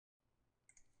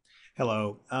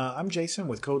Hello, I'm Jason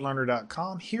with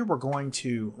CodeLearner.com. Here we're going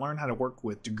to learn how to work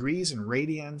with degrees and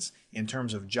radians in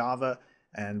terms of Java.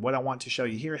 And what I want to show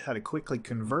you here is how to quickly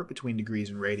convert between degrees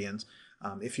and radians.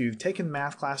 If you've taken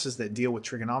math classes that deal with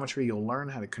trigonometry, you'll learn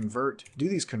how to do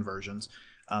these conversions.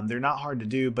 They're not hard to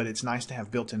do, but it's nice to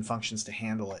have built-in functions to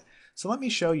handle it. So let me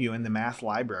show you in the math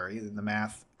library, in the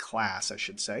math class, I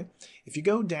should say. If you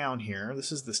go down here,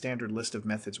 this is the standard list of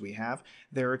methods we have.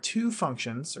 There are two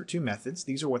functions, or two methods.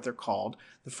 These are what they're called.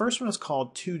 The first one is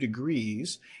called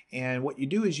 2degrees, and what you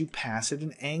do is you pass it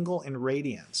an angle in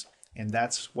radians. And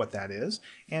that's what that is.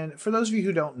 And for those of you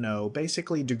who don't know,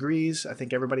 basically degrees, I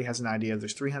think everybody has an idea.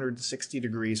 There's 360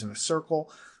 degrees in a circle.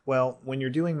 Well, when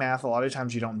you're doing math, a lot of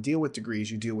times you don't deal with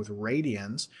degrees, you deal with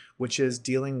radians, which is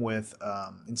dealing with,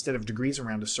 instead of degrees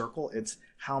around a circle, it's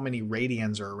how many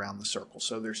radians are around the circle.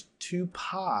 So there's 2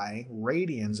 pi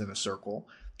radians in a circle,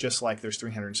 just like there's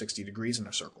 360 degrees in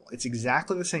a circle. It's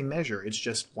exactly the same measure. It's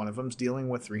just one of them's dealing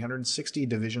with 360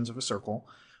 divisions of a circle.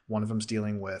 One of them's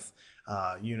dealing with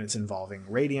units involving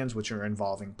radians, which are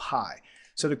involving pi.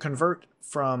 So to convert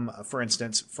from, for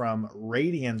instance, from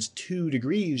radians to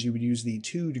degrees, you would use the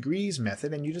 2degrees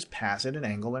method, and you just pass it an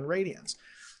angle in radians.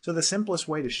 So the simplest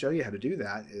way to show you how to do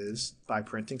that is by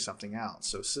printing something out.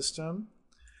 So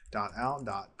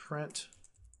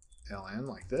system.out.println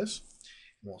like this.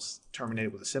 We'll terminate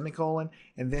it with a semicolon.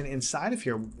 And then inside of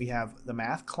here, we have the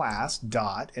math class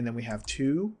dot, and then we have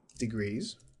 2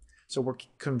 degrees. So we're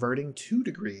converting 2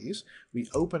 degrees. We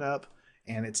open up,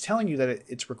 and it's telling you that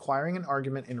it's requiring an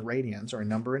argument in radians, or a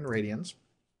number in radians.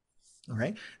 All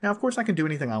right. Now, of course, I can do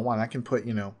anything I want. I can put,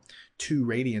 2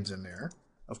 radians in there,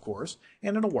 of course,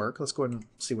 and it'll work. Let's go ahead and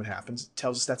see what happens. It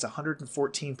tells us that's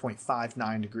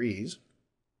 114.59 degrees,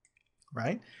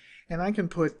 right? And I can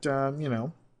put, 7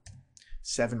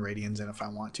 radians in if I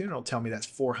want to, and it'll tell me that's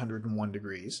 401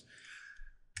 degrees,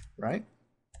 right?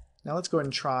 Now let's go ahead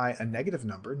and try a negative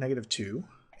number, -2,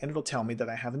 and it'll tell me that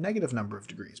I have a negative number of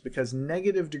degrees, because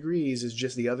negative degrees is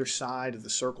just the other side of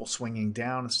the circle swinging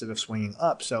down instead of swinging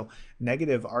up. So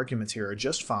negative arguments here are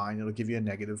just fine. It'll give you a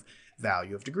negative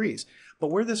value of degrees. But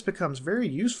where this becomes very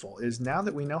useful is now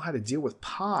that we know how to deal with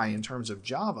pi in terms of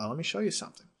Java, let me show you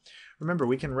something. Remember,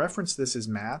 we can reference this as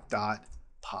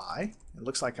math.pi. It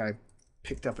looks like I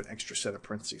picked up an extra set of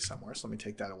parentheses somewhere, so let me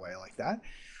take that away like that.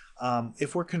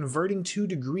 If we're converting 2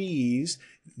 degrees,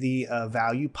 the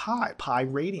value pi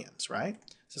radians, right?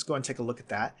 So let's go and take a look at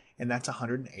that, and that's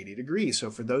 180 degrees. So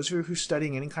for those of you who are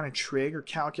studying any kind of trig or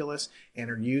calculus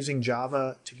and are using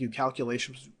Java to do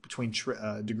calculations between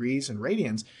degrees and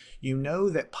radians, you know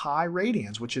that pi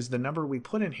radians, which is the number we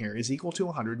put in here, is equal to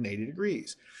 180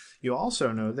 degrees. You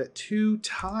also know that 2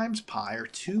 times pi, or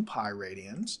 2 pi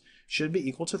radians, should be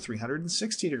equal to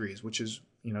 360 degrees, which is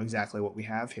exactly what we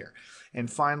have here. And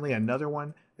finally, another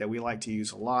one that we like to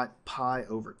use a lot, pi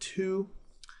over 2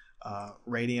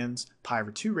 radians. Pi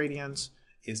over 2 radians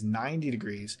is 90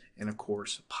 degrees, and of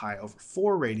course, pi over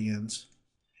 4 radians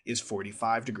is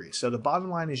 45 degrees. So the bottom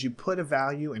line is you put a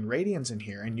value in radians in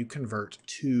here, and you convert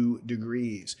 2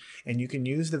 degrees. And you can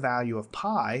use the value of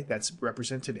pi that's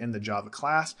represented in the Java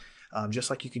class,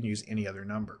 just like you can use any other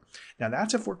number. Now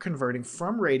that's if we're converting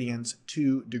from radians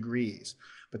to degrees.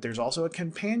 But there's also a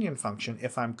companion function.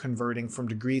 If I'm converting from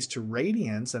degrees to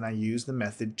radians, then I use the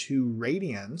method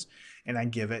 2radians, and I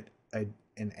give it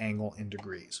an angle in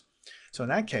degrees. So in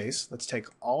that case, let's take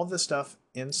all of the stuff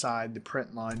inside the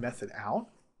print line method out,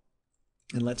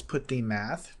 and let's put the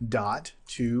math dot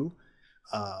to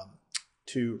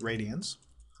radians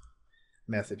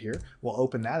method here. We'll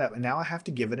open that up, and now I have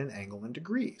to give it an angle in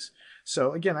degrees.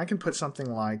 So again, I can put something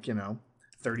like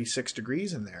 36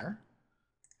 degrees in there,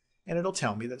 and it'll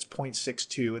tell me that's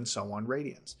 0.62 and so on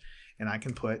radians. And I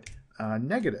can put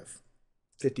negative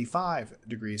 55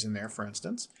 degrees in there, for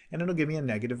instance, and it'll give me a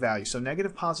negative value. So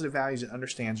negative, positive values it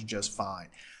understands just fine.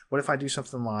 What if I do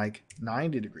something like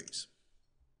 90 degrees?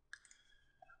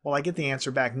 Well, I get the answer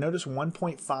back. Notice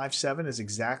 1.57 is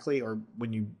exactly, or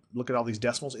when you look at all these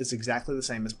decimals, it's exactly the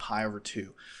same as pi over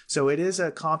 2. So it is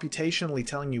computationally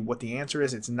telling you what the answer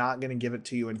is. It's not going to give it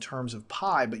to you in terms of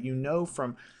pi, but you know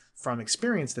from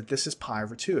experience that this is pi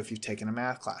over 2 if you've taken a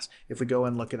math class. If we go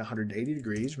and look at 180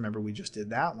 degrees, remember we just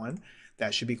did that one,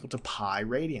 that should be equal to pi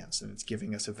radians, and it's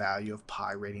giving us a value of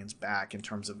pi radians back in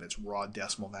terms of its raw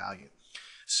decimal value.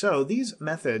 So these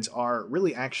methods are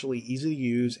really actually easy to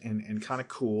use and kind of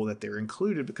cool that they're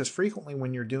included, because frequently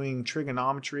when you're doing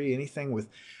trigonometry, anything with,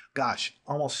 gosh,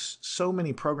 almost so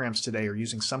many programs today are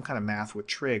using some kind of math with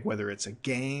trig, whether it's a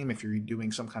game, if you're doing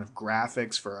some kind of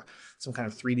graphics for some kind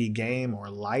of 3D game, or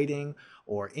lighting,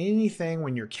 or anything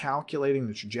when you're calculating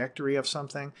the trajectory of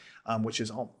something, which is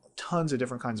tons of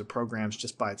different kinds of programs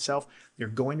just by itself. You're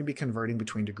going to be converting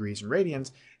between degrees and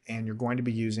radians, and you're going to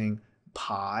be using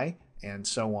pi and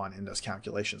so on in those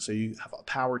calculations. So you have a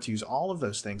power to use all of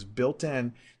those things built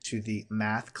in to the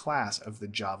math class of the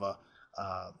Java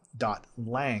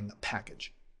 .lang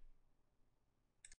package.